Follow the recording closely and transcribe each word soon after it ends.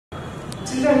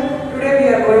Children, today we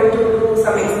are going to do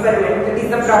some experiment. That is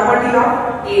the property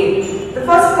of air. The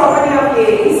first property of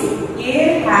air is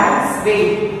air has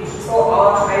weight. So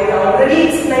I already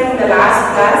explained in the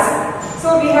last class.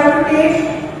 So we have to take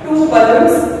two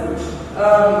balloons.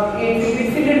 It will be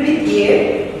filled with air,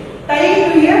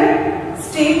 tied to a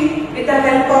stick with the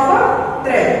help of a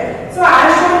thread. So as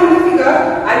shown in the figure,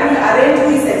 I will arrange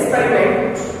this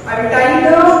experiment. I will tie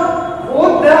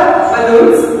both the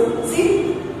balloons.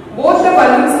 See, both the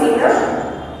balloons in the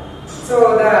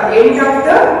end of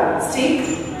the stick.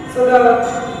 So the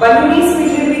balloon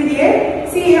is filled with air.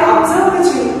 See,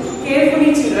 observe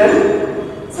carefully,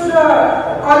 children. So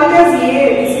call it as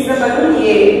A. This is the balloon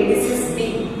A. This is B.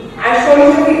 As shown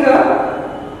in the figure.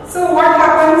 So what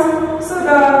happens? So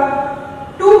the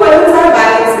two balloons are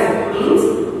balanced. Means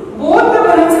both the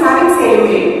balloons having same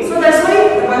weight. So that's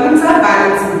why the balloons are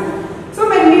balanced. So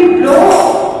when we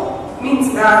blow,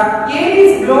 means air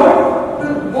is blown to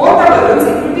both the balloons,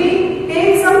 it will be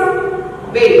take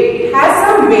some weight. It has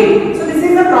some weight. So this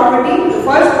is the property, the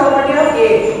first property of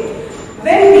air.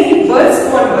 When we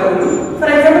burst one balloon, for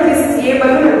example, this is A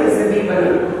balloon and this is B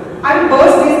balloon. I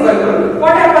burst this balloon.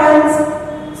 What happens?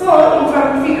 So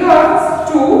from figure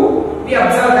 2, we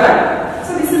observe that.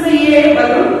 So this is the A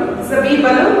balloon, this is the B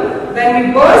balloon. When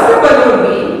we burst the balloon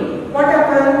B, what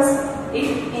happens?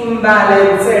 It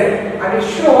imbalanced. I will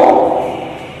show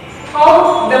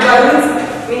how the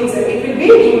balance means it will be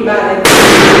imbalanced.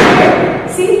 Okay.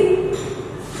 See?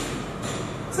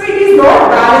 So it is not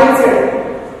balanced.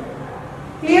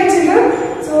 Clear,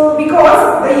 children? So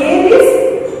because the air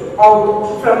is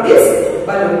out from this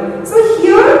balloon. So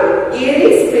here air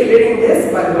is filled in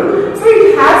this balloon. So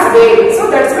it has weight.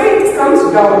 So that's why it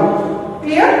comes down.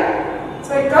 Clear?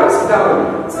 So it comes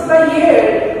down. So the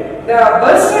air, the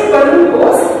bursted balloon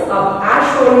goes up as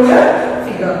shown in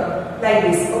the figure. Like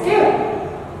this. Okay?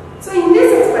 So in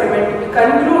this experiment we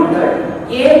conclude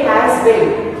that air has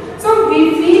weight. So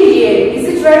we feel air. Is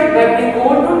it right when we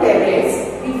go to terrace?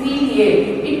 We feel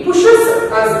air. It pushes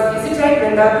us. Is it right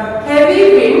when the heavy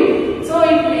wind? So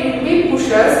it will be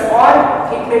pushes, or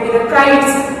it may be the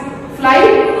kites fly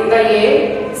in the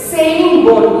air. Sailing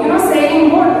boat. You know sailing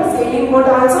boat. The sailing boat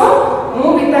also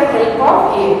move with the help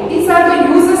of air. These are the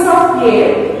uses of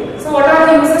air. So what are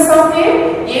the uses of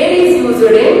air? Air is used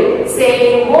in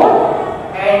sailing boat,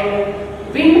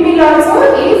 and windmill also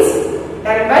is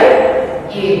done by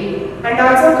air. And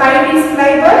also kite is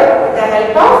fly by with the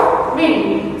help of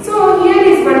wind. So here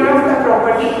is one of the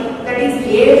property, that is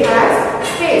air has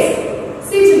space.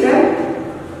 See children,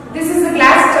 this is a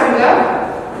glass tumbler.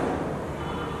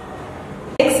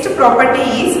 Next property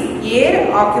is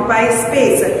air occupies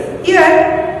space. Here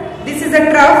this is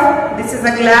a trough, this is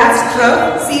a glass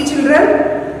trough. See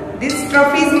children, this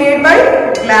trough is made by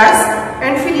glass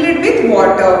and filled with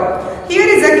water. Here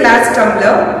is a glass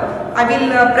tumbler. I will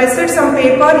press some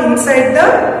paper inside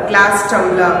the glass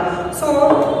tumbler.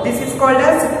 So this is called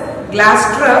as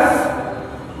glass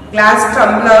trough, glass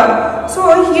tumbler.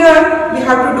 So here we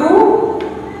have to do,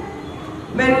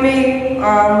 when we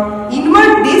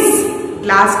invert this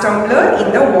glass tumbler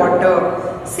in the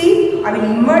water. See, I will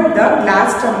invert the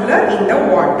glass tumbler in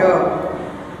the water.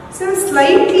 So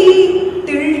slightly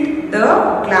tilt the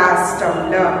glass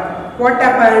tumbler. What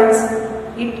happens?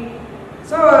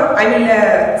 So I will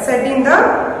set in the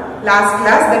last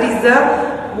class, that is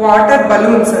the water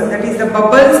balloons. That is the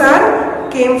bubbles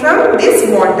came from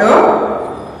this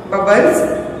water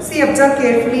bubbles. See, observe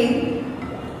carefully.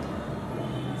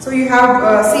 So you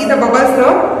have see the bubbles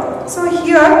now. So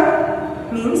here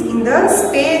means in the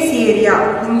space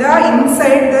area, in the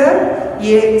inside the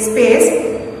air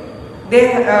space, they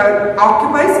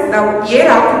occupies, the air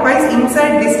occupies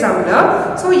inside this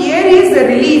tumbler. So air is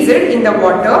released in the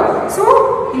water.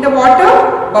 So in the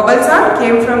water, bubbles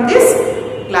came from this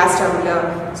glass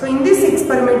tumbler. So in this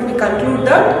experiment we conclude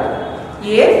that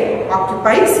air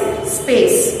occupies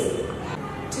space.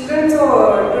 Children,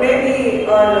 so today we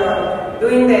are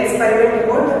doing the experiment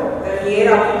about the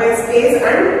air occupies space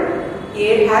and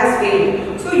air has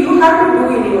weight. So you have to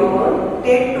do in your home.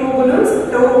 Take two balloons.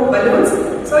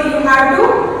 So you have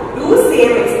to do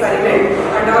same experiment,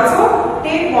 and also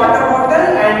take water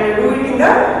bottle and do it in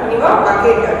your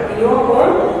bucket. In your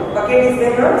home, bucket is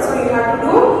there, so you have to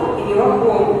do in your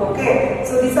home. Okay.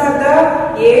 So these are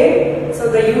the air. So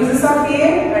the uses of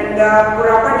air and the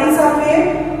properties of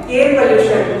air. Air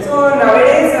pollution. So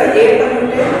nowadays air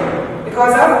polluted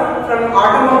because of from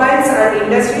automobiles and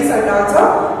industries, and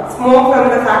also smoke from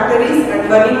the factories and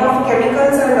burning of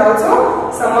chemicals, and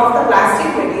also some of the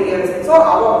plastic materials. So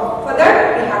for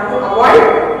that we have to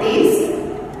avoid these.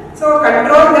 So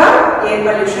control the air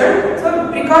pollution.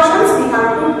 So precautions we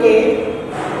have to take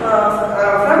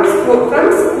from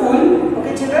school.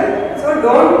 Okay, children. So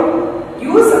don't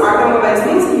use automobiles,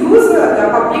 means use the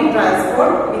public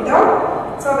transport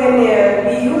without. So when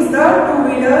we use the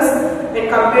two-wheelers when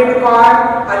compared to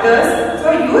car, others,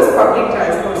 so use public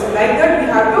transport. So like